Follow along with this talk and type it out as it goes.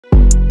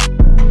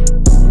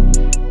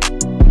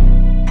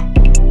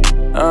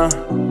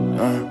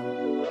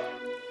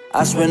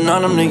I spit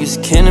on them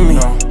niggas kidding me.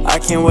 I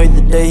can't wait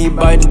the day he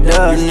bite the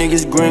dust. You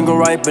niggas green go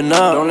ripen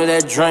up. Don't let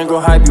that drink go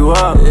hype you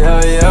up.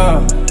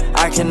 Yeah.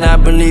 I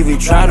cannot believe he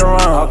tried to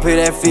run. I'll pay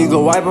that fee,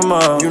 go wipe him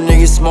up. You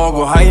niggas small,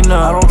 go heighten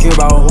up. I don't care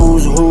about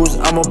who's.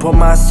 I'ma put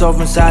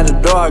myself inside the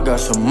door. I got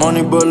some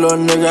money, but little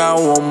nigga, I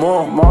want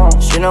more.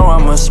 She know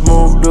I'm a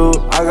smooth dude.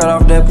 I got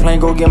off that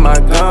plane, go get my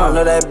gun. I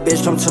love that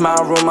bitch, come to my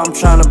room, I'm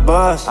tryna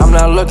bust. I'm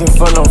not looking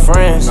for no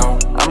friends.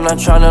 I'm not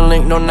tryna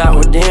link, no, not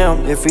with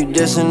them. If he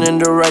dissing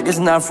indirect, it's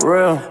not for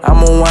real.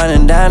 I'ma wine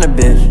and dine a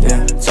bitch,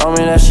 yeah. Told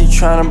me that she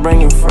tryna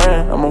bring a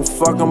friend. I'ma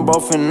fuck them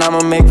both and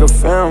I'ma make a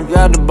film. You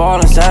got the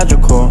ball inside your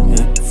core,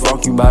 yeah.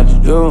 Fuck you bout to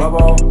do.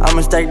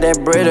 I'ma stack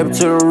that bread up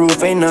to the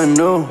roof, ain't nothing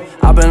new.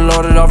 I been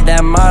loaded off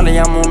that molly,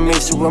 I'ma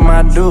mix it with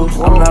my dudes.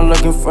 I'm not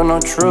looking for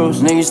no truths,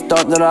 niggas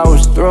thought that I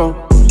was through.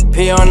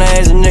 P on the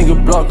ass, a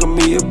nigga blocking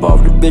me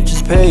above the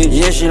bitch's page.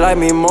 Yeah, she like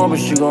me more, but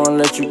she gon'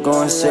 let you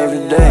go and save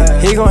the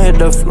day. He gon' hit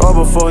the floor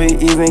before he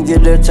even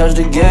get there, touch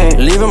the game.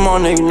 Leave him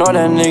on, ignore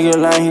that nigga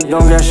line, he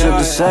don't got shit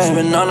to say.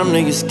 Spit on them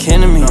niggas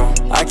kidding me.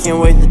 I can't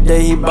wait the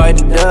day he bite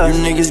the dust.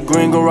 You niggas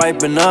green go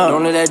ripen up.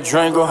 Don't let that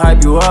drink go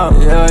hype you up.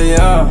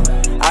 Yeah.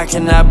 I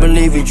cannot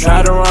believe he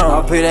tried to run.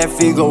 I'll pay that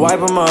fee, go wipe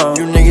him up.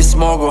 You niggas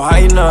small, go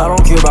heighten up. I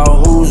don't care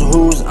about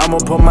who's. I'ma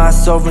put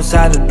myself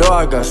inside the door.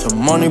 I got some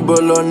money,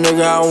 but little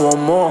nigga, I want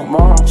more.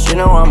 She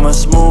know I'm a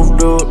smooth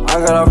dude.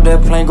 I got off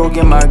that plane, go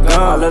get my gun.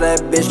 I love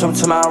that bitch, come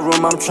to my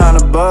room, I'm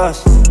tryna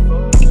bust.